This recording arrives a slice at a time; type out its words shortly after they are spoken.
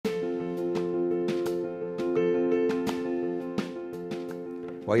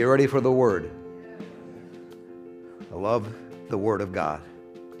Well, you ready for the Word? I love the Word of God.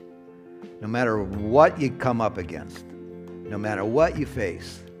 No matter what you come up against, no matter what you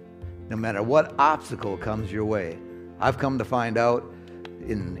face, no matter what obstacle comes your way, I've come to find out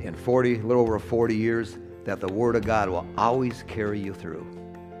in a little over 40 years, that the Word of God will always carry you through.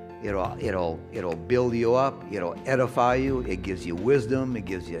 It'll build you up. It'll edify you. It gives you wisdom. It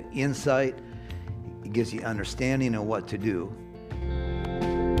gives you insight. It gives you understanding of what to do.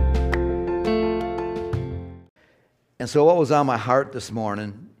 And so what was on my heart this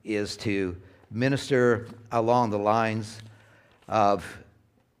morning is to minister along the lines of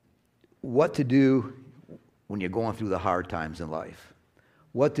what to do when you're going through the hard times in life.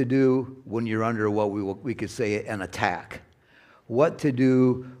 What to do when you're under what we could say an attack. What to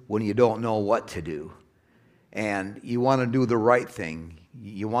do when you don't know what to do. And you want to do the right thing.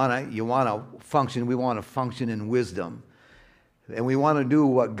 You want to function. We want to function in wisdom. And we want to do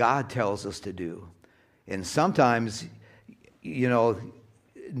what God tells us to do. And sometimes,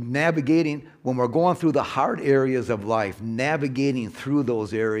 navigating, when we're going through the hard areas of life, navigating through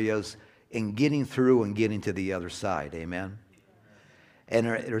those areas and getting through and getting to the other side. Amen. And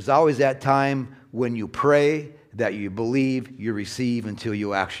there's always that time when you pray, that you believe, you receive until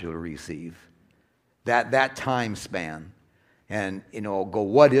you actually receive. That time span. And,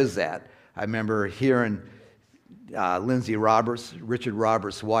 what is that? I remember hearing Lindsay Roberts, Richard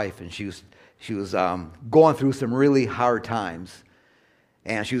Roberts' wife, and she was going through some really hard times.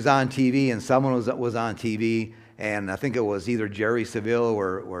 And she was on TV, and someone was on TV, and I think it was either Jerry Seville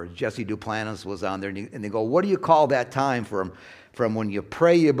or Jesse Duplantis was on there, and they go, what do you call that time from when you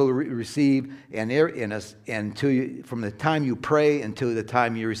pray you receive, and from the time you pray until the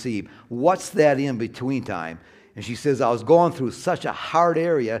time you receive? What's that in between time? And she says, I was going through such a hard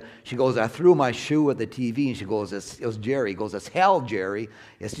area. She goes, I threw my shoe at the TV, and she goes, it was Jerry. He goes, it's hell, Jerry.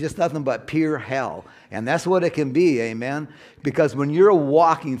 It's just nothing but pure hell. And that's what it can be, amen? Because when you're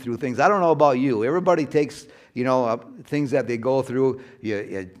walking through things, I don't know about you. Everybody takes, things that they go through.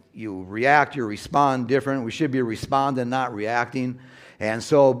 You react, you respond different. We should be responding, not reacting. And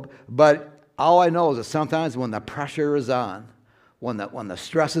so, but all I know is that sometimes when the pressure is on, when the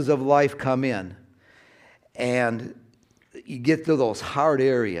stresses of life come in, and you get to those hard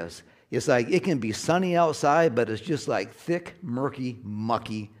areas, it's like it can be sunny outside, but it's just like thick, murky,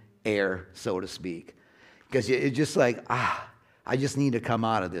 mucky air, so to speak. Because it's just like, I just need to come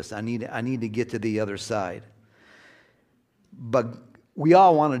out of this. I need to get to the other side. But we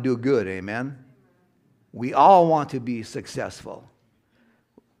all want to do good, amen? We all want to be successful.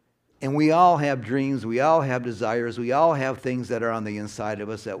 And we all have dreams. We all have desires. We all have things that are on the inside of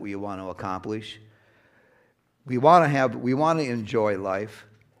us that we want to accomplish. We want to enjoy life.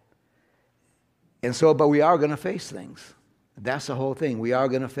 And so, but we are going to face things. That's the whole thing. We are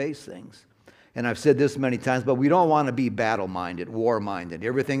going to face things. And I've said this many times, but we don't want to be battle-minded, war-minded.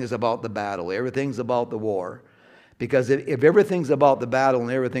 Everything is about the battle. Everything's about the war. Because if everything's about the battle and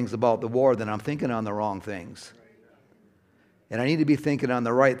everything's about the war, then I'm thinking on the wrong things. And I need to be thinking on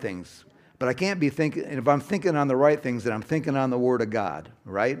the right things. But I can't be thinking, and if I'm thinking on the right things, then I'm thinking on the Word of God,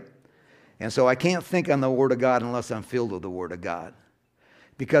 right? And so I can't think on the Word of God unless I'm filled with the Word of God.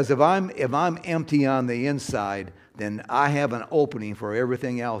 Because if I'm empty on the inside, then I have an opening for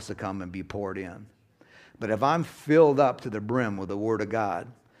everything else to come and be poured in. But if I'm filled up to the brim with the Word of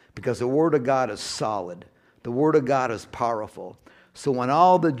God, because the Word of God is solid, the Word of God is powerful. So when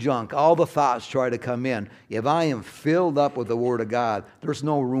all the junk, all the thoughts try to come in, if I am filled up with the Word of God, there's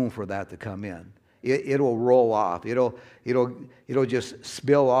no room for that to come in. It'll roll off. It'll just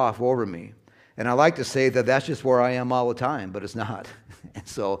spill off over me. And I like to say that that's just where I am all the time, but it's not. And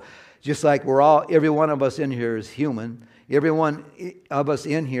so just like every one of us in here is human, every one of us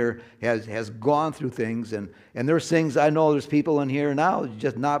in here has gone through things. And there's things, I know there's people in here now,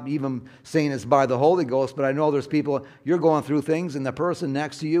 just not even saying it's by the Holy Ghost, but I know there's people, you're going through things, and the person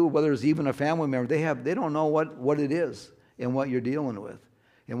next to you, whether it's even a family member, they don't know what it is and what you're dealing with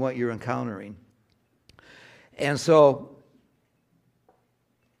and what you're encountering. And so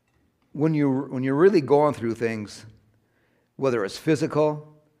when you're really going through things, whether it's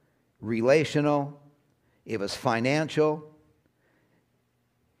physical, relational, if it's financial,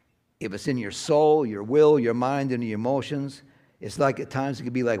 if it's in your soul, your will, your mind, and your emotions, it's like at times it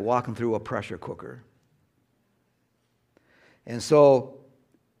could be like walking through a pressure cooker. And so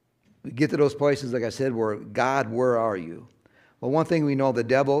we get to those places, like I said, where God, where are you? Well, one thing we know, the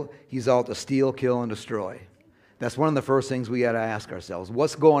devil, he's out to steal, kill, and destroy. That's one of the first things we got to ask ourselves.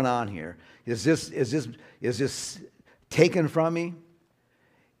 What's going on here? Is this taken from me?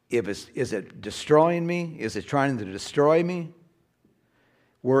 Is it destroying me? Is it trying to destroy me?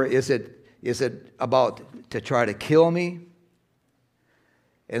 Where is it about to try to kill me?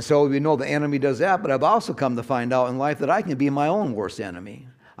 And so we know the enemy does that, but I've also come to find out in life that I can be my own worst enemy.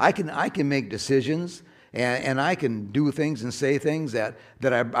 I can make decisions, and I can do things and say things that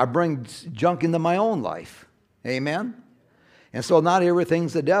I bring junk into my own life. Amen? And so not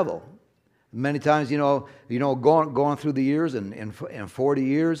everything's the devil. Many times, going through the years and 40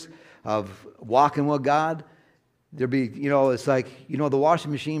 years of walking with God, there'll be, it's like, the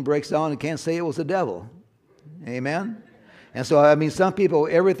washing machine breaks down and can't say it was the devil. Amen? And so, some people,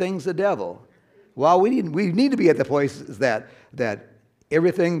 everything's the devil. Well, we need to be at the place that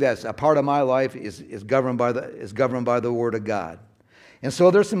everything that's a part of my life is governed by the Word of God. And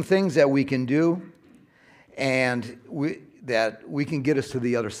so there's some things that we can do, and that we can get us to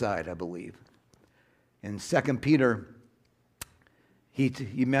the other side, I believe. In 2 Peter,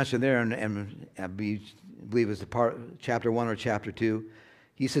 he mentioned there, and I believe it's chapter 1 or chapter 2,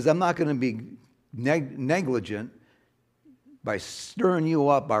 he says, I'm not going to be negligent by stirring you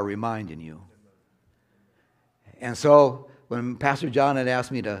up, by reminding you. And so when Pastor John had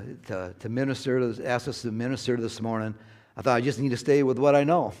asked me to minister, asked us to minister this morning, I thought I just need to stay with what I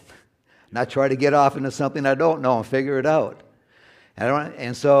know, not try to get off into something I don't know and figure it out.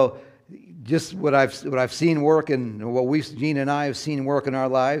 And so just what I've seen work, and what Gene and I have seen work in our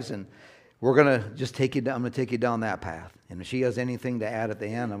lives, and we're going to just take you down. I'm going to take you down that path. And if she has anything to add at the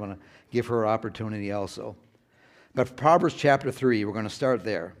end, I'm going to give her opportunity also. But Proverbs chapter 3, we're going to start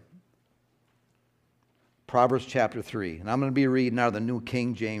there. Proverbs chapter 3. And I'm going to be reading out of the New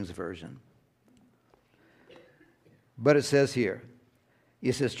King James Version. But it says here,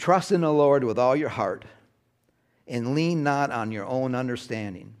 it says, trust in the Lord with all your heart, and lean not on your own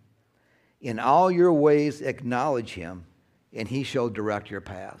understanding. In all your ways acknowledge him, and he shall direct your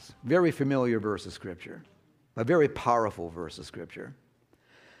paths. Very familiar verse of Scripture. A very powerful verse of Scripture.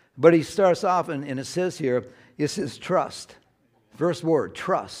 But he starts off, and it says here, it says trust. First word,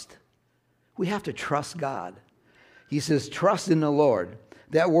 trust. We have to trust God. He says trust in the Lord.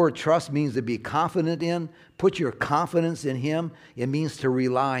 That word trust means to be confident in. Put your confidence in him. It means to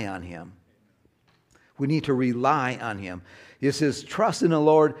rely on him. We need to rely on him. It says trust in the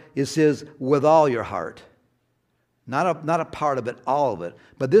Lord. It says with all your heart. Not a part of it, all of it.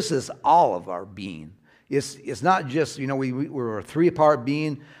 But this is all of our being. It's not just, we're a three-part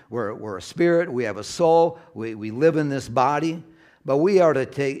being. We're a spirit. We have a soul. We live in this body. But we are to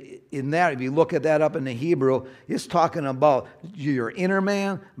take, in that, if you look at that up in the Hebrew, it's talking about your inner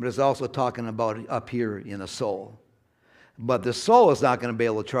man, but it's also talking about up here in the soul. But the soul is not going to be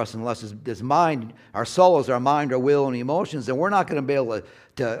able to trust unless this mind, our soul is our mind, our will, and emotions, and we're not going to be able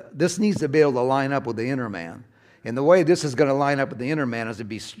to, this needs to be able to line up with the inner man. And the way this is going to line up with the inner man is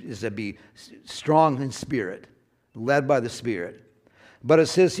to be strong in spirit, led by the Spirit. But it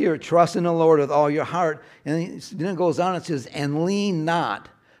says here, trust in the Lord with all your heart. And then it goes on, it says, and lean not.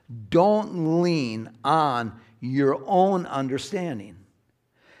 Don't lean on your own understanding.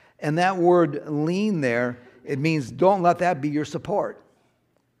 And that word lean there, it means don't let that be your support.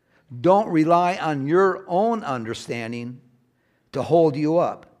 Don't rely on your own understanding to hold you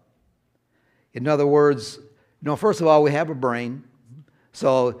up. In other words, first of all, we have a brain.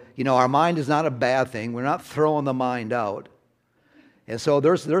 So, our mind is not a bad thing. We're not throwing the mind out. And so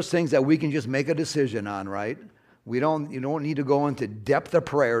there's things that we can just make a decision on, right? You don't need to go into depth of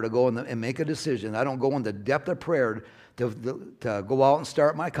prayer to go and make a decision. I don't go into depth of prayer to go out and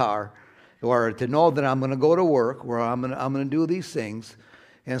start my car, or to know that I'm going to go to work, or I'm going to do these things.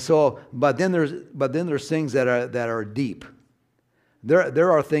 And so, but then there's things that are deep.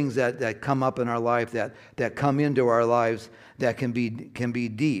 There are things that come up in our life that come into our lives that can be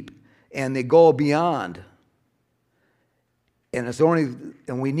deep, and they go beyond.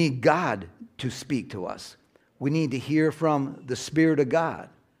 And we need God to speak to us. We need to hear from the Spirit of God.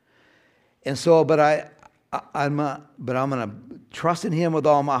 And so, but I'm going to trust in him with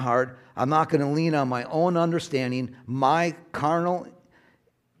all my heart. I'm not going to lean on my own understanding, my carnal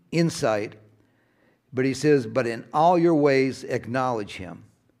insight. But he says, but in all your ways acknowledge him.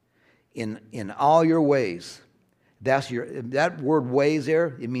 In all your ways. That word ways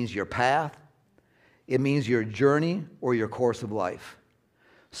there, it means your path. It means your journey or your course of life.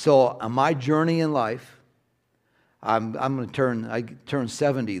 So on my journey in life, I turn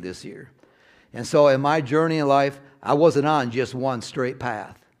 70 this year. And so in my journey in life, I wasn't on just one straight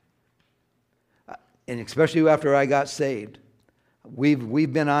path. And especially after I got saved,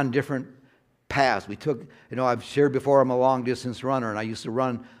 we've been on different paths. We took, I've shared before, I'm a long distance runner, and I used to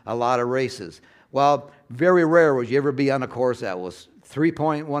run a lot of races. Well, very rare would you ever be on a course that was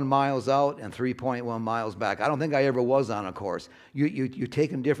 3.1 miles out and 3.1 miles back. I don't think I ever was on a course. You're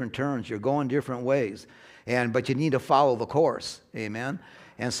taking different turns. You're going different ways. But you need to follow the course. Amen?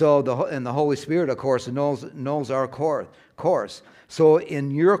 And so the Holy Spirit, of course, knows our course. So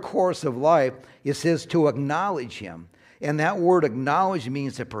in your course of life, it says to acknowledge him. And that word acknowledge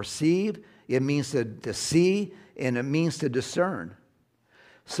means to perceive, it means to see, and it means to discern.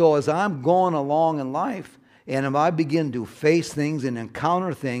 So as I'm going along in life, and if I begin to face things and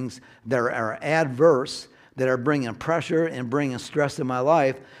encounter things that are adverse, that are bringing pressure and bringing stress in my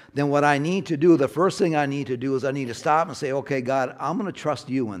life, then what I need to do, the first thing I need to do is I need to stop and say, okay, God, I'm going to trust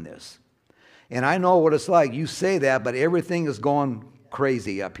you in this. And I know what it's like. You say that, but everything is going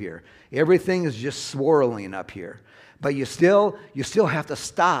crazy up here. Everything is just swirling up here. But you still have to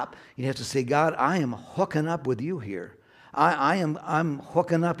stop. You have to say, God, I am hooking up with you here. I'm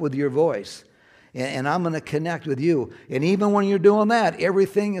hooking up with your voice. And I'm going to connect with you. And even when you're doing that,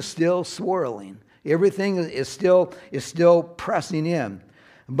 everything is still swirling. Everything is still pressing in.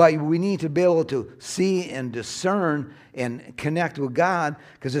 But we need to be able to see and discern and connect with God,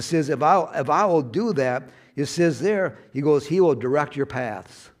 because it says if I will do that, it says there, he goes, he will direct your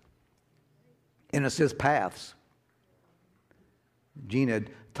paths. And it says paths. Gina had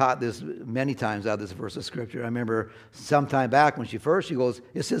taught this many times out of this verse of Scripture. I remember some time back when she goes,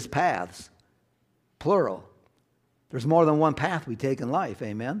 it says paths, plural. There's more than one path we take in life,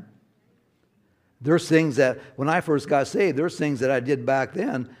 amen? There's things that, when I first got saved, there's things that I did back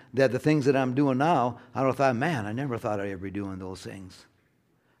then that the things that I'm doing now, I thought, man, I never thought I'd ever be doing those things.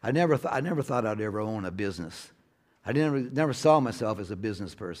 I never thought I'd ever own a business. I never saw myself as a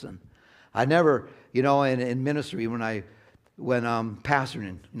business person. I never, in ministry, when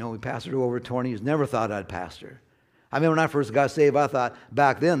pastoring, we pastored over 20 years, never thought I'd pastor. I mean, when I first got saved, I thought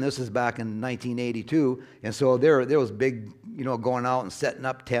back then, this is back in 1982, and so there was big, going out and setting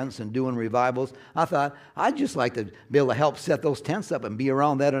up tents and doing revivals. I thought, I'd just like to be able to help set those tents up and be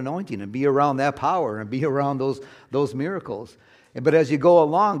around that anointing and be around that power and be around those miracles. But as you go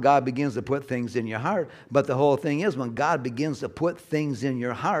along, God begins to put things in your heart. But the whole thing is, when God begins to put things in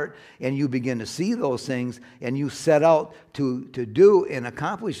your heart and you begin to see those things and you set out to do and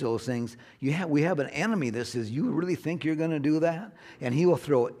accomplish those things, we have an enemy that says, you really think you're going to do that? And he will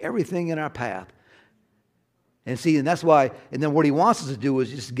throw everything in our path. And that's why, and then what he wants us to do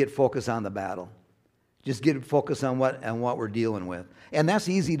is just get focused on the battle. Just get focused on what we're dealing with. And that's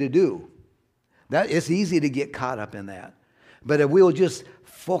easy to do. It's easy to get caught up in that. But if we'll just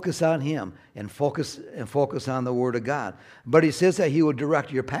focus on him and focus on the Word of God. But he says that he will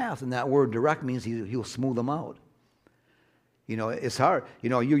direct your path, and that word direct means he'll smooth them out. It's hard.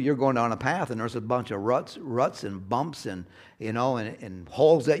 You're going down a path, and there's a bunch of ruts and bumps and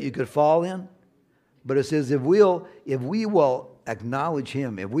holes that you could fall in. But it says if we will acknowledge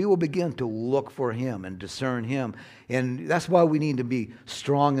him, if we will begin to look for him and discern him, and that's why we need to be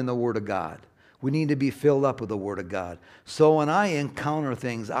strong in the Word of God. We need to be filled up with the Word of God. So when I encounter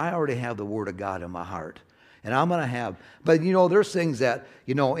things, I already have the Word of God in my heart. And I'm going to have, but there's things that,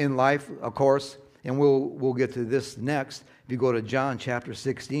 in life, of course, and we'll get to this next. If you go to John chapter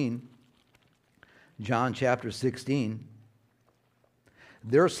 16,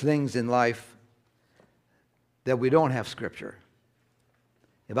 there's things in life that we don't have Scripture.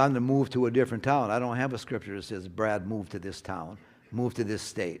 If I'm to move to a different town, I don't have a Scripture that says, Brad, move to this town, move to this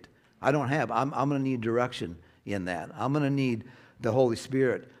state. I'm going to need direction in that. I'm going to need the Holy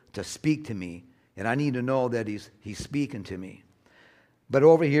Spirit to speak to me, and I need to know that He's speaking to me. But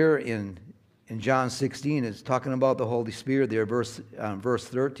over here in John 16, it's talking about the Holy Spirit there, verse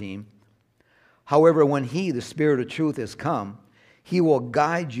 13. However, when He, the Spirit of truth, has come, He will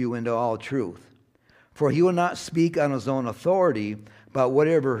guide you into all truth. For He will not speak on His own authority, but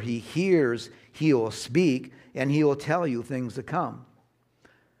whatever He hears, He will speak, and He will tell you things to come.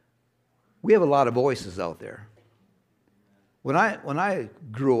 We have a lot of voices out there. When I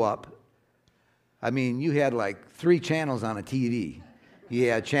grew up, you had like 3 channels on a TV. You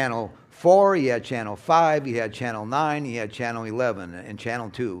had channel 4, you had channel 5, you had channel 9, you had channel 11 and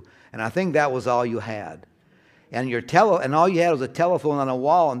channel 2. And I think that was all you had. And all you had was a telephone on a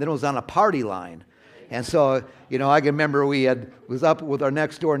wall, and then it was on a party line. And so, I can remember was up with our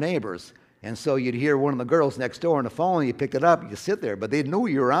next door neighbors. And so you'd hear one of the girls next door on the phone, you picked it up, you sit there, but they knew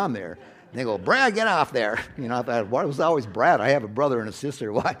you were on there. And they go, Brad, get off there. I thought, why was it always Brad? I have a brother and a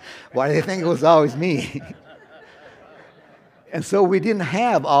sister. Why do they think it was always me? And so we didn't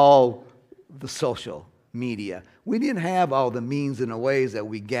have all the social media. We didn't have all the means and the ways that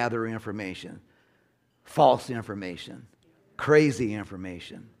we gather information. False information. Crazy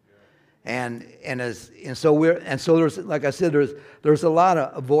information. And so there's, like I said, there's a lot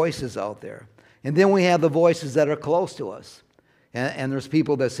of voices out there. And then we have the voices that are close to us. And there's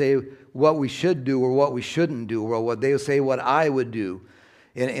people that say what we should do or what we shouldn't do, or what they say what I would do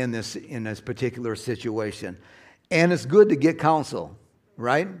in this particular situation. And it's good to get counsel,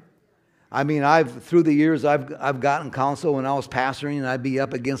 right? I mean, through the years I've gotten counsel. When I was pastoring and I'd be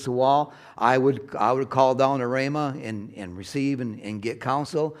up against the wall, I would call down to Rhema and receive and get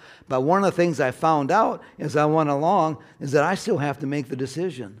counsel. But one of the things I found out as I went along is that I still have to make the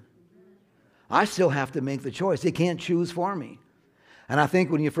decision. I still have to make the choice. They can't choose for me. And I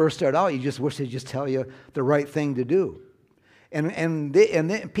think when you first start out, you just wish they'd just tell you the right thing to do. And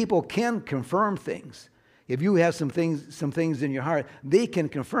people can confirm things. If you have some things in your heart, they can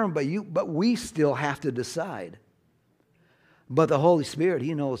confirm, but we still have to decide. But the Holy Spirit,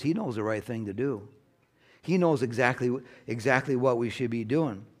 He knows the right thing to do. He knows exactly what we should be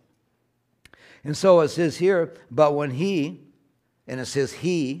doing. And so it says here, but when He, and it says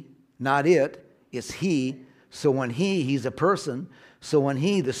He, not it, it's He. So when He's a person. So when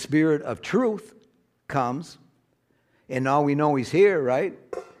He, the Spirit of truth, comes, and now we know He's here, right?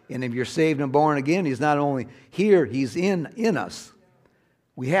 And if you're saved and born again, He's not only here, He's in us.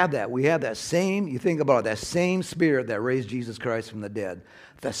 We have that. We have that same, you think about it, that same Spirit that raised Jesus Christ from the dead.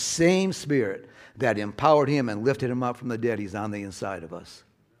 The same Spirit that empowered Him and lifted Him up from the dead, He's on the inside of us.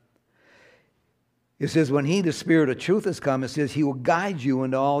 It says, when He, the Spirit of truth, has come, it says He will guide you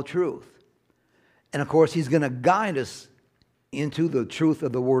into all truth. And of course, He's going to guide us into the truth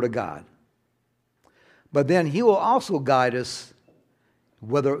of the Word of God. But then He will also guide us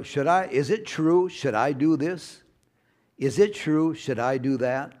whether, is it true? Should I do this? Is it true? Should I do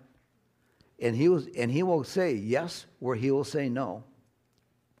that? And He will say yes, or He will say no.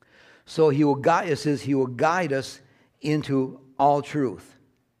 So He will guide, it says He will guide us into all truth.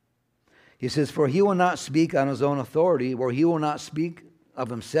 He says, for He will not speak on His own authority, or He will not speak of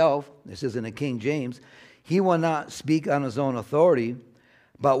Himself. This is in the King James. He will not speak on His own authority,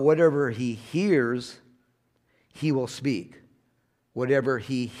 but whatever He hears, He will speak. Whatever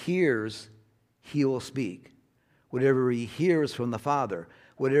He hears, He will speak. Whatever He hears from the Father,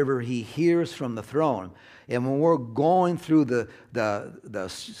 whatever He hears from the throne. And when we're going through the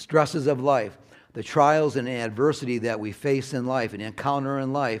stresses of life, the trials and adversity that we face in life and encounter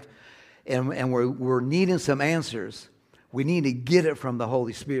in life, and we're needing some answers, we need to get it from the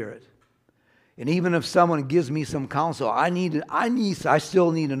Holy Spirit. And even if someone gives me some counsel, I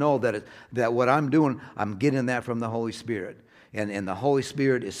still need to know that what I'm doing, I'm getting that from the Holy Spirit. And the Holy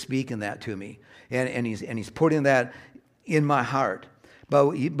Spirit is speaking that to me. And he's putting that in my heart.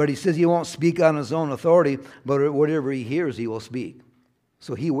 But he says He won't speak on His own authority, but whatever He hears, He will speak.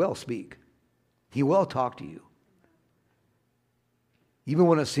 So He will speak. He will talk to you. Even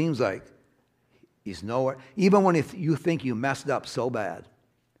when it seems like He's nowhere. Even when you think you messed up so bad.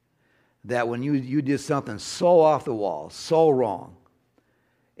 That when you did something so off the wall, so wrong.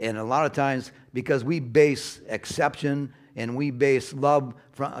 And a lot of times, because we base exception and we base love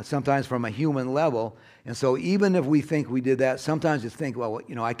sometimes from a human level. And so even if we think we did that, sometimes you think, well,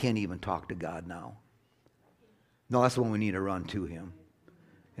 I can't even talk to God now. No, that's when we need to run to Him.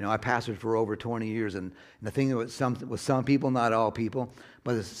 I pastored for over 20 years, and the thing with some people, not all people,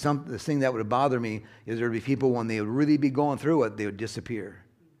 but the thing that would bother me is there would be people when they would really be going through it, they would disappear,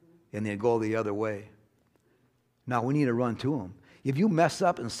 and they'd go the other way. Now, we need to run to Him. If you mess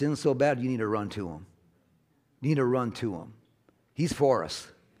up and sin so bad, you need to run to Him. You need to run to Him. He's for us.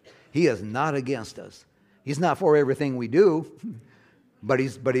 He is not against us. He's not for everything we do, but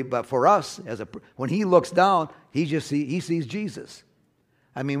for us, when He looks down, He sees Jesus.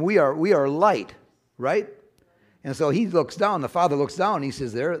 I mean, we are light, right? And so He looks down, the Father looks down, and He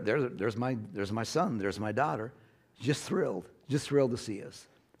says, there's my son, there's my daughter. Just thrilled to see us.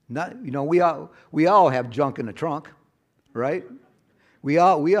 We all have junk in the trunk, right? We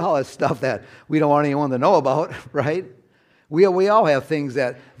all have stuff that we don't want anyone to know about, right? We all have things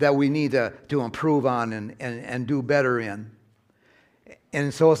that we need to improve on and do better in.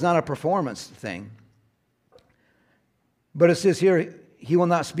 And so it's not a performance thing. But it says here, He will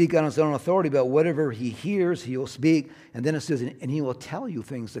not speak on His own authority, but whatever He hears, He will speak. And then it says, and He will tell you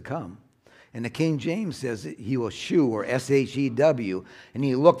things to come. And the King James says He will shew, or S-H-E-W. And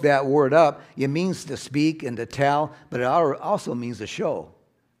you look that word up, it means to speak and to tell, but it also means to show.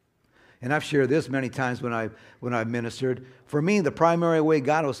 And I've shared this many times when I've ministered. For me, the primary way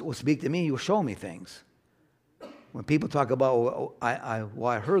God will speak to me, He will show me things. When people talk about,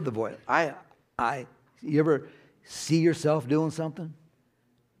 I heard the voice. You ever see yourself doing something?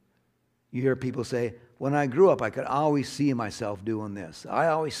 You hear people say, when I grew up, I could always see myself doing this. I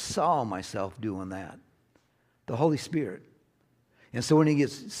always saw myself doing that. The Holy Spirit. And so when you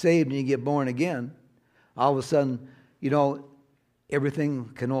get saved and you get born again, all of a sudden, everything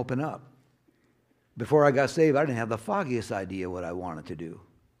can open up. Before I got saved, I didn't have the foggiest idea what I wanted to do.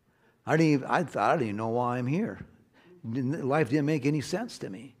 I thought I didn't even know why I'm here. Life didn't make any sense to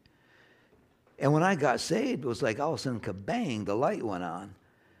me. And when I got saved, it was like all of a sudden, kabang, the light went on.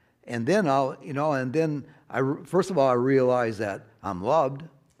 And then first of all, I realized that I'm loved.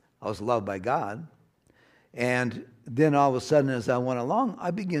 I was loved by God. And then all of a sudden, as I went along,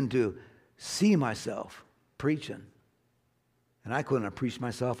 I began to see myself preaching. And I couldn't have preached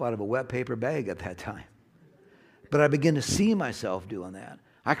myself out of a wet paper bag at that time. But I began to see myself doing that.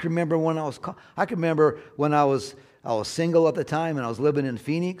 I can remember when I was single at the time and I was living in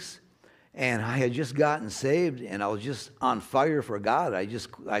Phoenix, and I had just gotten saved and I was just on fire for God.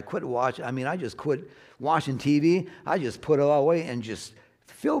 I quit watching. I just quit watching TV. I just put it all away and just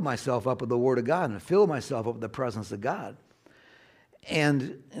filled myself up with the Word of God and filled myself up with the presence of God.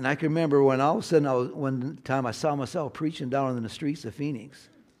 And I can remember when all of a sudden, one time I saw myself preaching down in the streets of Phoenix.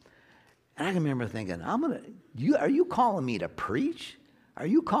 And I can remember thinking, are you calling me to preach? Are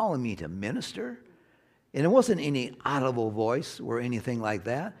you calling me to minister? And it wasn't any audible voice or anything like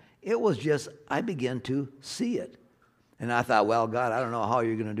that. It was just, I began to see it. And I thought, well, God, I don't know how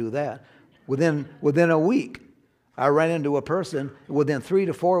you're going to do that. Within a week, I ran into a person. Within 3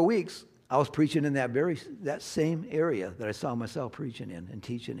 to 4 weeks, I was preaching in that same area that I saw myself preaching in and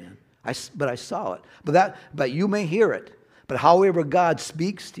teaching in. But I saw it. But you may hear it. But however God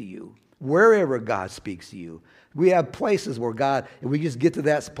speaks to you, wherever God speaks to you, we have places where God, if we just get to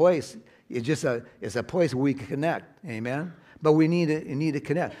that place, it's a place where we can connect. Amen? But we need to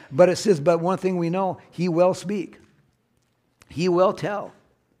connect. But it says, but one thing we know, He will speak. He will tell.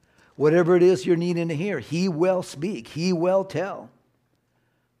 Whatever it is you're needing to hear, He will speak. He will tell.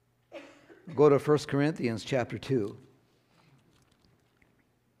 Go to 1 Corinthians chapter 2.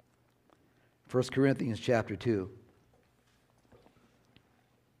 1 Corinthians chapter 2.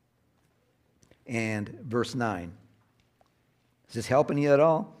 And verse 9. Is this helping you at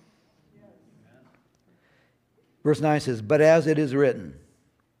all? Verse 9 says, but as it is written,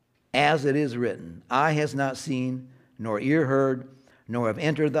 eye has not seen, nor ear heard, nor have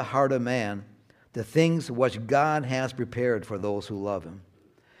entered the heart of man, the things which God has prepared for those who love Him.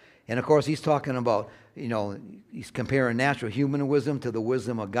 And of course, he's talking about, he's comparing natural human wisdom to the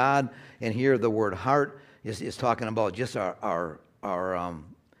wisdom of God. And here the word heart is talking about just our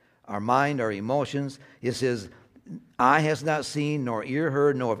mind, our emotions. It says, eye has not seen, nor ear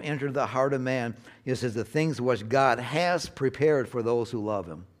heard, nor have entered the heart of man. It says the things which God has prepared for those who love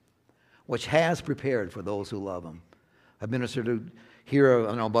Him. Which has prepared for those who love Him. I ministered here,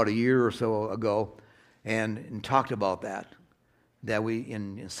 about a year or so ago, and talked about that. That we,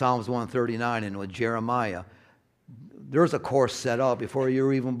 in Psalms 139 and with Jeremiah, there's a course set out before you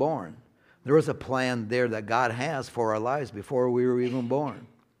were even born. There was a plan there that God has for our lives before we were even born.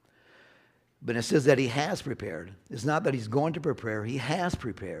 But it says that He has prepared. It's not that He's going to prepare. He has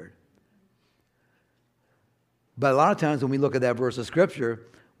prepared. But a lot of times when we look at that verse of Scripture,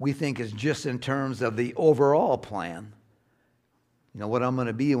 we think it's just in terms of the overall plan. What I'm going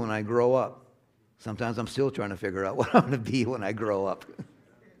to be when I grow up. Sometimes I'm still trying to figure out what I'm going to be when I grow up.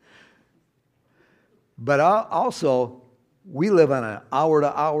 But also, we live on an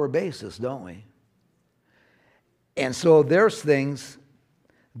hour-to-hour basis, don't we? And so there's things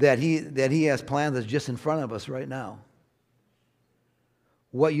that he has planned that's just in front of us right now.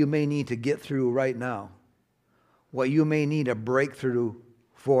 What you may need to get through right now. What you may need a breakthrough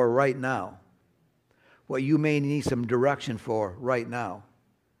for right now. What you may need some direction for right now.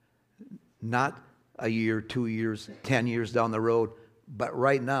 Not a year, 2 years, 10 years down the road, but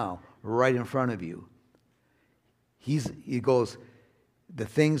right now, right in front of you. He goes, the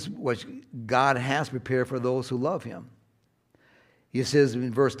things which God has prepared for those who love Him. He says,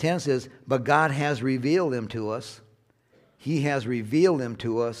 in verse 10 says, but God has revealed them to us. He has revealed them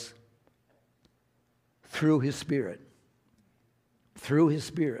to us through His Spirit. Through His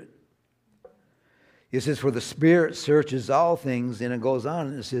Spirit. It says, for the Spirit searches all things, and it goes on,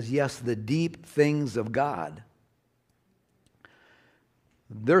 and it says, yes, the deep things of God.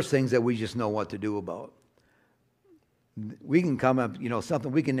 There's things that we just know what to do about. We can come up,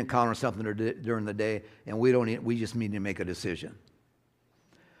 we can encounter something during the day, and we just need to make a decision.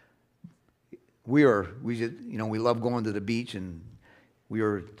 We love going to the beach, and we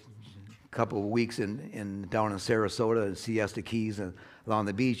were a couple of weeks down in Sarasota and Siesta Keys, and a along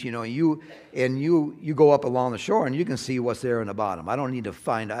the beach, you know, you go up along the shore and you can see what's there in the bottom. I don't need to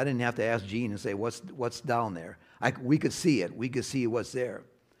find, I didn't have to ask Gene and say, what's down there? We could see it. We could see what's there.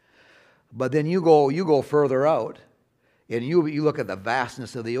 But then you go further out and you look at the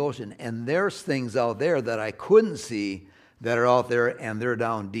vastness of the ocean, and there's things out there that I couldn't see that are out there, and they're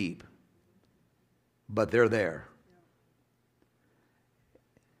down deep. But they're there.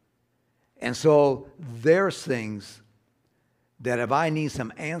 And so there's things that if I need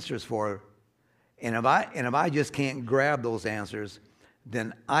some answers for, and if I just can't grab those answers,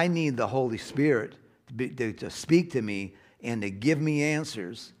 then I need the Holy Spirit to speak to me and to give me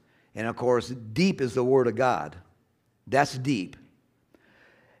answers. And of course, deep is the Word of God. That's deep.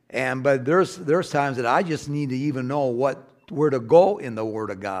 But there's times that I just need to even know where to go in the Word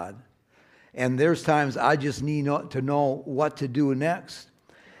of God. And there's times I just need to know what to do next.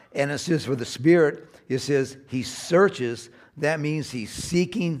 And it says for the Spirit, it says He searches. That means He's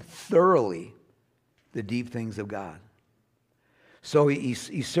seeking thoroughly the deep things of God. So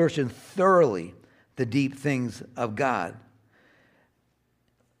he's searching thoroughly the deep things of God.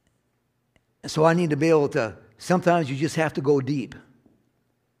 And so I need to be able to, sometimes you just have to go deep.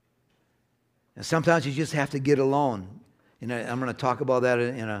 And sometimes you just have to get alone. And I'm going to talk about that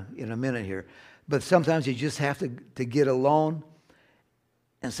in a minute here. But sometimes you just have to get alone.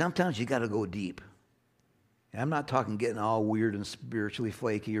 And sometimes you got to go deep. And I'm not talking getting all weird and spiritually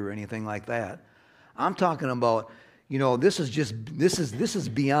flaky or anything like that. I'm talking about, you know, this is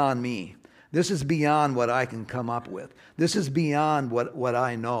beyond me. This is beyond what I can come up with. This is beyond what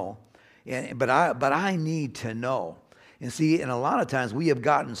I know. But I need to know. And see, and a lot of times we have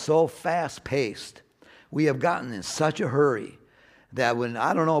gotten so fast-paced. We have gotten in such a hurry that when,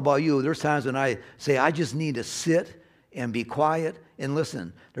 I don't know about you, there's times when I say, I just need to sit and be quiet and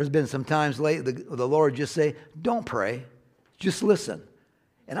listen. There's been some times lately the Lord just say, don't pray, just listen.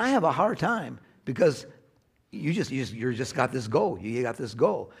 And I have a hard time because you just got this go. You got this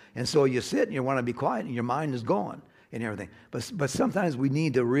go. And so you sit and you want to be quiet and your mind is going and everything. But sometimes we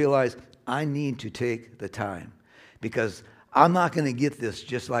need to realize I need to take the time because I'm not going to get this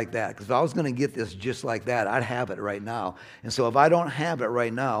just like that. Because if I was going to get this just like that, I'd have it right now. And so if I don't have it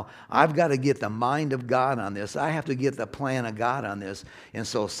right now, I've got to get the mind of God on this. I have to get the plan of God on this. And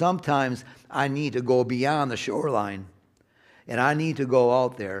so sometimes I need to go beyond the shoreline. And I need to go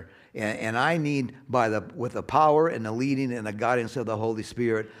out there. And I need, with the power and the leading and the guidance of the Holy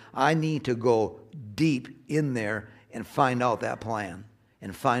Spirit, I need to go deep in there and find out that plan.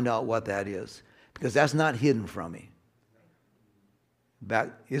 And find out what that is. Because that's not hidden from me.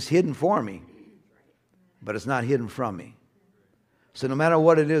 It's hidden for me, but it's not hidden from me. So no matter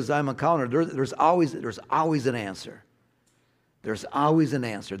what it is I'm encountering, there's always an answer. There's always an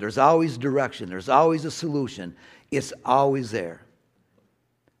answer. There's always direction. There's always a solution. It's always there.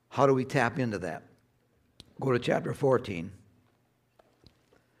 How do we tap into that? Go to chapter 14.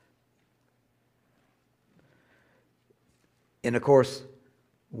 And of course,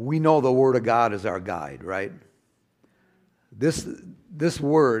 we know the Word of God is our guide, right? This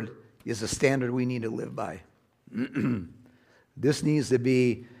word is a standard we need to live by. This needs to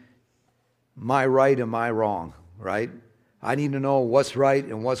be my right and my wrong, right? I need to know what's right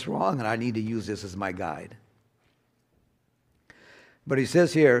and what's wrong, and I need to use this as my guide. But he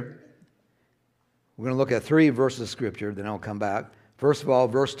says here, we're going to look at 3 verses of Scripture, then I'll come back. First of all,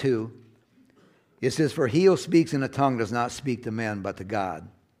 verse 2, it says, "For he who speaks in a tongue does not speak to men, but to God.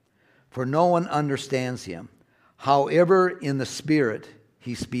 For no one understands him. However, in the Spirit,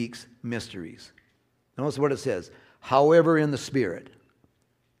 he speaks mysteries." Notice what it says. However, in the Spirit.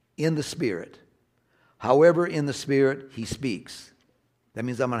 In the Spirit. However, in the Spirit, he speaks. That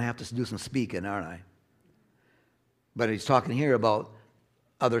means I'm going to have to do some speaking, aren't I? But he's talking here about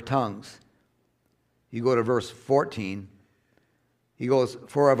other tongues. You go to verse 14. He goes,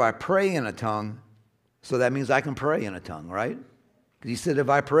 "For if I pray in a tongue," so that means I can pray in a tongue, right? He said, if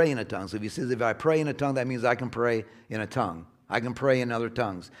I pray in a tongue. So if he says, if I pray in a tongue, that means I can pray in a tongue. I can pray in other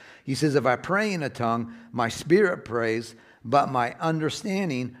tongues. He says, if I pray in a tongue, my spirit prays, but my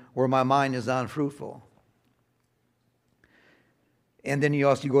understanding or my mind is unfruitful. And then you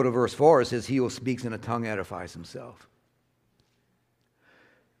go to verse 4. It says, he who speaks in a tongue edifies himself.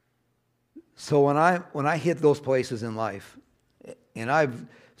 So when I hit those places in life, and I've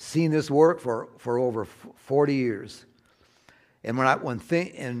seen this work for over 40 years, and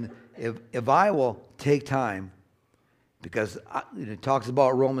if I will take time, because it talks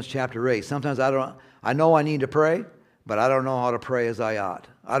about Romans chapter 8. Sometimes I know I need to pray, but I don't know how to pray as I ought.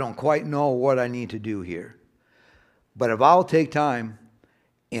 I don't quite know what I need to do here. But if I'll take time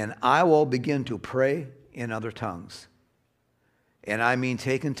and I will begin to pray in other tongues, And I mean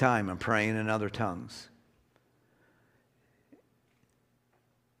taking time and praying in other tongues.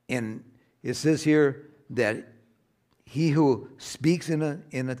 And it says here that he who speaks in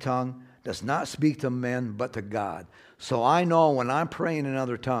a tongue does not speak to men but to God. So I know when I'm praying in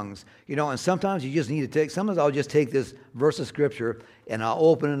other tongues, and sometimes you just need to sometimes I'll just take this verse of Scripture and I'll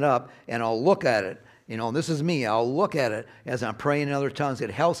open it up and I'll look at it. This is me. I'll look at it as I'm praying in other tongues. It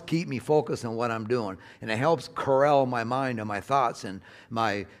helps keep me focused on what I'm doing. And it helps corral my mind and my thoughts and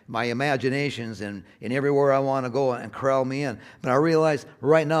my imaginations and everywhere I want to go and corral me in. But I realize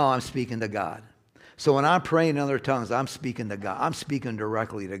right now I'm speaking to God. So when I'm praying in other tongues, I'm speaking to God. I'm speaking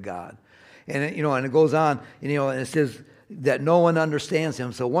directly to God. And it goes on, and it says that no one understands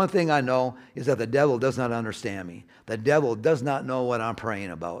him. So one thing I know is that the devil does not understand me. The devil does not know what I'm praying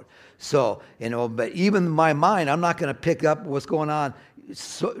about. So, but even my mind, I'm not going to pick up what's going on,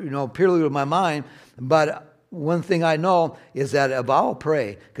 purely with my mind. But one thing I know is that if I'll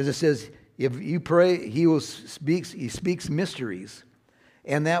pray, because it says, if you pray, he speaks mysteries.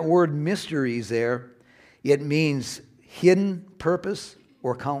 And that word mysteries there, it means hidden purpose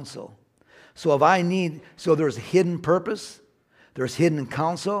or counsel. So there's hidden purpose, there's hidden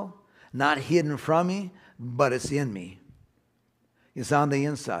counsel, not hidden from me, but it's in me. It's on the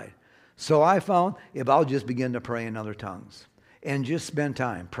inside. So I found if I'll just begin to pray in other tongues and just spend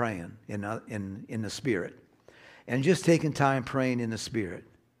time praying in the Spirit and just taking time praying in the Spirit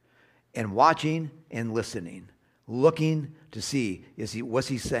and watching and listening, looking to see, what's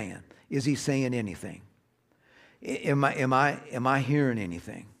he saying? Is he saying anything? Am I hearing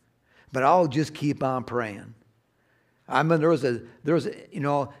anything? But I'll just keep on praying. I mean,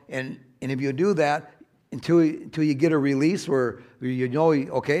 and if you do that until you get a release where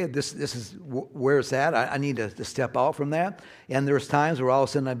okay, this is where it's at. I need to step out from that. And there's times where all of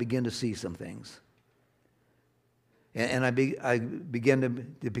a sudden I begin to see some things, and I begin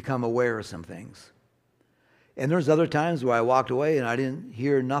to become aware of some things. And there's other times where I walked away and I didn't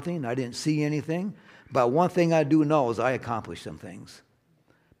hear nothing, I didn't see anything. But one thing I do know is I accomplished some things.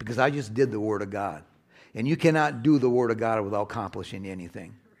 Because I just did the Word of God. And you cannot do the Word of God without accomplishing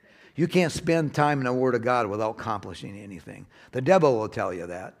anything. You can't spend time in the Word of God without accomplishing anything. The devil will tell you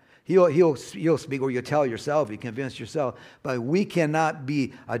that. He'll speak, or you tell yourself, you convince yourself. But we cannot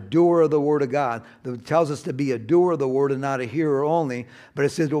be a doer of the Word of God. It tells us to be a doer of the Word and not a hearer only. But it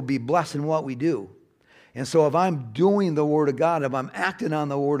says we'll be blessed in what we do. And so if I'm doing the Word of God, if I'm acting on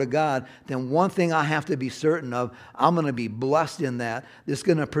the Word of God, then one thing I have to be certain of, I'm going to be blessed in that. It's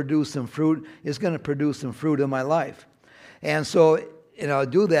going to produce some fruit. It's going to produce some fruit in my life. And so I'll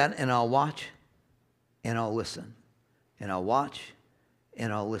do that, and I'll watch, and I'll listen. And I'll watch,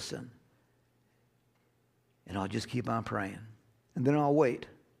 and I'll listen. And I'll just keep on praying. And then I'll wait.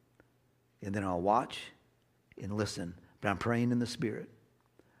 And then I'll watch and listen. But I'm praying in the Spirit.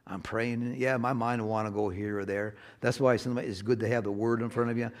 I'm praying. Yeah, my mind will want to go here or there. That's why it's good to have the Word in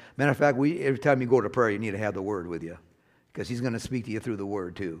front of you. Matter of fact, every time you go to prayer, you need to have the Word with you, because He's going to speak to you through the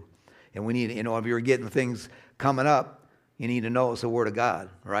Word too. And we need, if you're getting things coming up, you need to know it's the Word of God,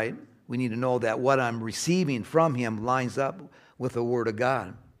 right? We need to know that what I'm receiving from Him lines up with the Word of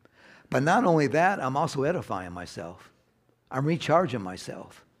God. But not only that, I'm also edifying myself. I'm recharging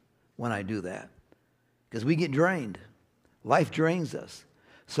myself when I do that, because we get drained. Life drains us.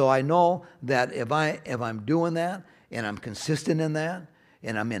 So I know that if I'm doing that and I'm consistent in that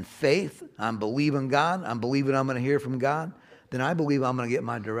and I'm in faith, I'm believing God, I'm believing I'm going to hear from God, then I believe I'm going to get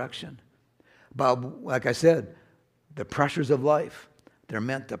my direction. But like I said, the pressures of life, they're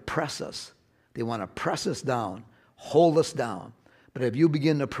meant to press us. They want to press us down, hold us down. But if you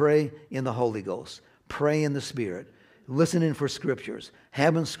begin to pray in the Holy Ghost, pray in the Spirit, listening for scriptures,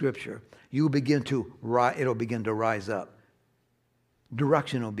 having scripture, it'll begin to rise up.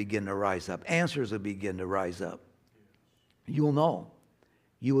 Direction will begin to rise up. Answers will begin to rise up. You'll know.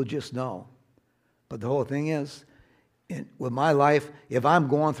 You will just know. But the whole thing is, with my life, if I'm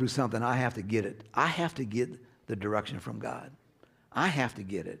going through something, I have to get it. I have to get the direction from God. I have to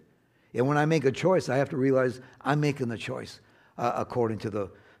get it. And when I make a choice, I have to realize I'm making the choice according to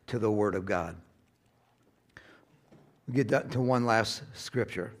the Word of God. We get to one last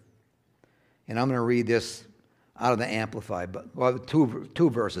scripture. And I'm going to read this out of the Amplified, but two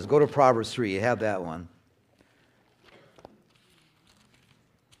verses. Go to Proverbs 3. You have that one.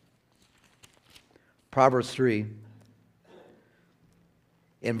 Proverbs 3,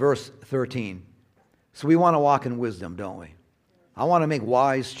 in verse 13. So we want to walk in wisdom, don't we? I want to make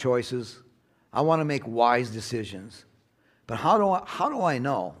wise choices. I want to make wise decisions. But how do I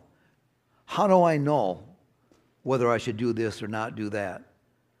know? How do I know whether I should do this or not do that?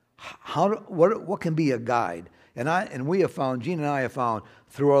 What can be a guide? And we have found, Gene and I have found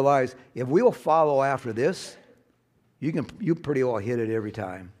through our lives, if we will follow after this, you pretty well hit it every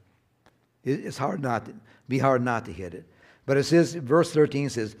time. It's hard not to hit it. But it says, verse 13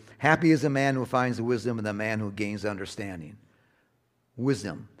 says, happy is the man who finds wisdom and the man who gains understanding.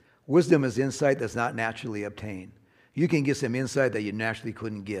 Wisdom. Wisdom is insight that's not naturally obtained. You can get some insight that you naturally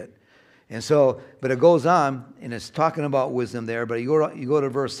couldn't get. And so, but it goes on, and it's talking about wisdom there, but you go to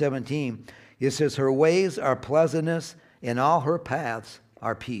verse 17, it says, her ways are pleasantness, and all her paths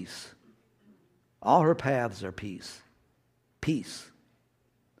are peace. All her paths are peace. Peace.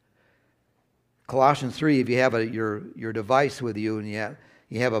 Colossians 3, if you have your device with you and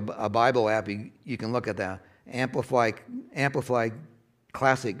you have a Bible app, you can look at the Amplified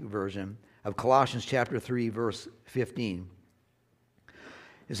Classic version of Colossians chapter 3, verse 15.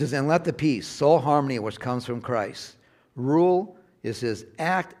 It says, and let the peace, soul harmony, which comes from Christ, rule, it says,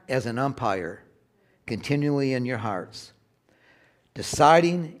 act as an umpire continually in your hearts,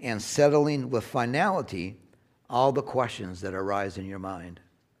 deciding and settling with finality all the questions that arise in your mind.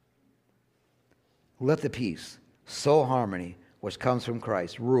 Let the peace, soul harmony, which comes from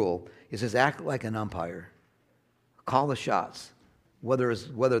Christ, rule. It says, act like an umpire. Call the shots, whether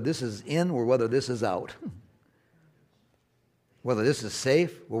this is in or whether this is out. Whether this is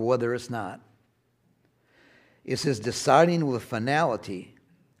safe or whether it's not. It says deciding with finality,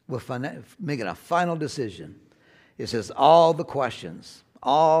 making a final decision. It says all the questions.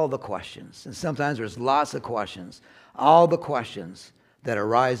 And sometimes there's lots of questions. All the questions that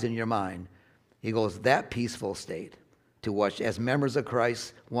arise in your mind. He goes, that peaceful state to which, as members of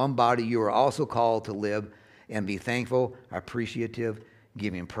Christ, one body, you are also called to live and be thankful, appreciative,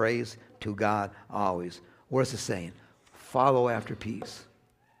 giving praise to God always. What is it saying? Follow after peace.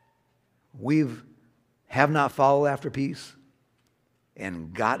 Have not followed after peace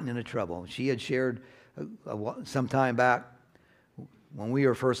and gotten into trouble. She had shared some time back when we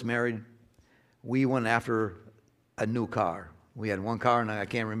were first married, we went after a new car. We had one car, and I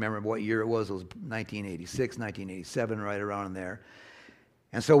can't remember what year it was. It was 1986, 1987, right around in there.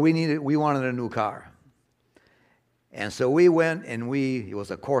 And so we wanted a new car. And so we went, and it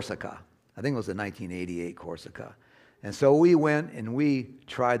was a Corsica. I think it was a 1988 Corsica. And so we went, and we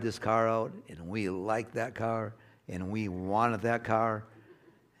tried this car out, and we liked that car, and we wanted that car.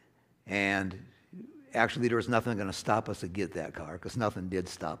 And actually, there was nothing going to stop us to get that car, because nothing did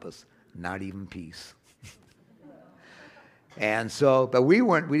stop us, not even peace. And so, but we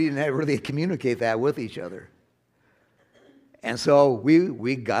didn't really communicate that with each other. And so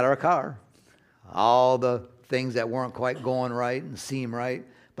we got our car. All the things that weren't quite going right and seemed right,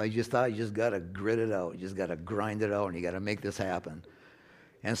 but you just thought you just got to grit it out. You just got to grind it out, and you got to make this happen.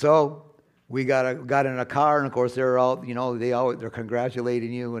 And so we got in a car, and of course they're all, they're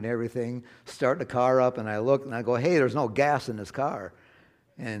congratulating you and everything, starting the car up, and I look and I go, hey, there's no gas in this car.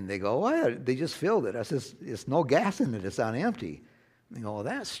 And they go, what? They just filled it. I says, it's no gas in it. It's on empty. And they go, well,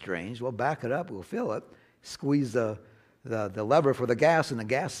 that's strange. We'll back it up. We'll fill it. Squeeze the lever for the gas, and the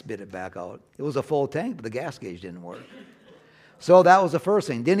gas spit it back out. It was a full tank, but the gas gauge didn't work. So that was the first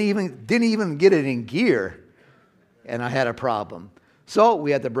thing. Didn't even get it in gear, and I had a problem. So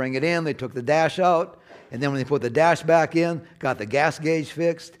we had to bring it in. They took the dash out, and then when they put the dash back in, got the gas gauge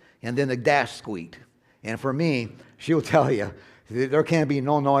fixed, and then the dash squeaked. And for me, she'll tell you, there can't be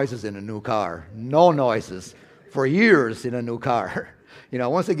no noises in a new car. No noises for years in a new car.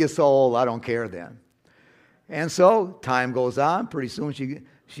 Once it gets so old, I don't care then. And so time goes on. Pretty soon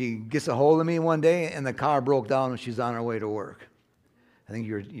she gets a hold of me one day, and the car broke down, and she's on her way to work. I think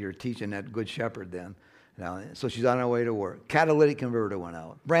you're teaching at Good Shepherd then. So she's on her way to work. Catalytic converter went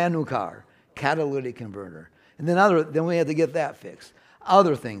out. Brand new car. Catalytic converter. And then we had to get that fixed.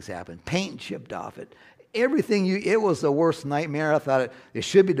 Other things happened. Paint chipped off it. Everything it was the worst nightmare. I thought it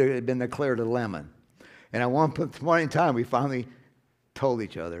should have been declared a lemon. And at one point in time, we finally told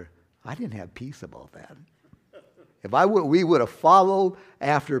each other, I didn't have peace about that. If we would have followed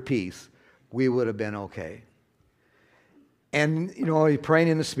after peace, we would have been okay. And, praying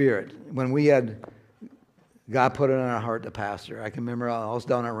in the Spirit. When we had, God put it on our heart to pastor. I can remember I was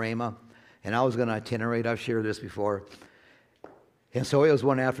down at Rhema, and I was going to itinerate. I've shared this before. And so it was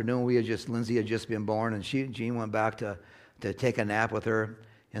one afternoon. Lindsay had just been born, and Jean went back to take a nap with her.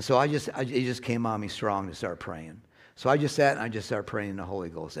 And so it just came on me strong to start praying. So I just sat and I just started praying in the Holy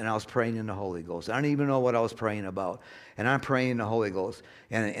Ghost. And I was praying in the Holy Ghost. I didn't even know what I was praying about. And I'm praying in the Holy Ghost.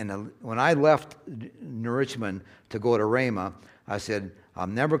 And when I left New Richmond to go to Rhema, I said,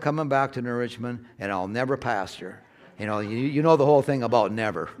 I'm never coming back to New Richmond, and I'll never pastor. You know the whole thing about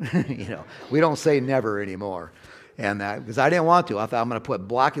never. We don't say never anymore. And because I didn't want to. I thought I'm going to put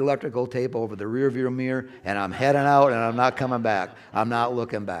black electrical tape over the rear view mirror, and I'm heading out, and I'm not coming back. I'm not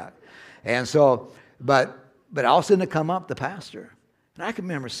looking back. And so, but all of a sudden it come up, the pastor. And I can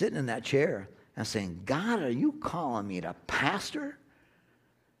remember sitting in that chair and saying, God, are you calling me to pastor?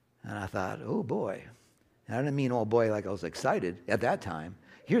 And I thought, oh boy. And I didn't mean, oh boy, like I was excited at that time.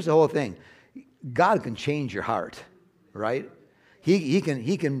 Here's the whole thing. God can change your heart, right? He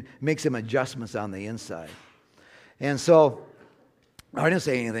can make some adjustments on the inside. And so I didn't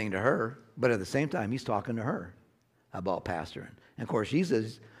say anything to her, but at the same time, he's talking to her about pastoring. And of course, she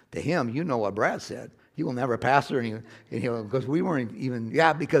says to him, you know what Brad said. He will never pastor. And because we weren't even,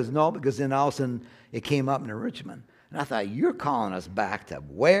 because then all of a sudden it came up in Richmond. And I thought, you're calling us back to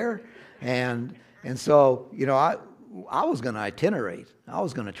where? And so, I was going to itinerate. I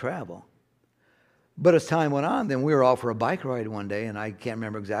was going to travel. But as time went on, then we were out for a bike ride one day, and I can't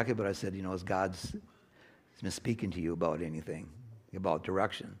remember exactly, but I said, has God's been speaking to you about anything, about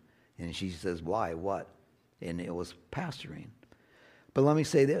direction? And she says, why, what? And it was pastoring. But let me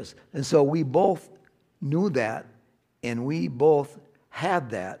say this. And so we both knew that, and we both had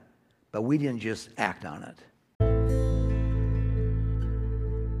that, but we didn't just act on it.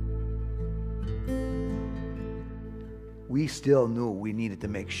 We still knew we needed to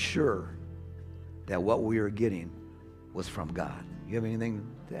make sure that what we were getting was from God. You have anything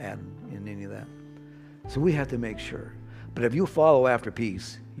to add in any of that? So we have to make sure. But if you follow after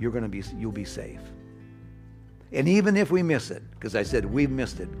peace, you'll be safe. And even if we miss it, because I said we've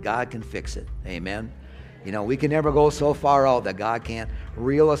missed it, God can fix it. Amen. We can never go so far out that God can't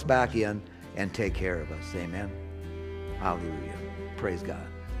reel us back in and take care of us. Amen. Hallelujah. Praise God.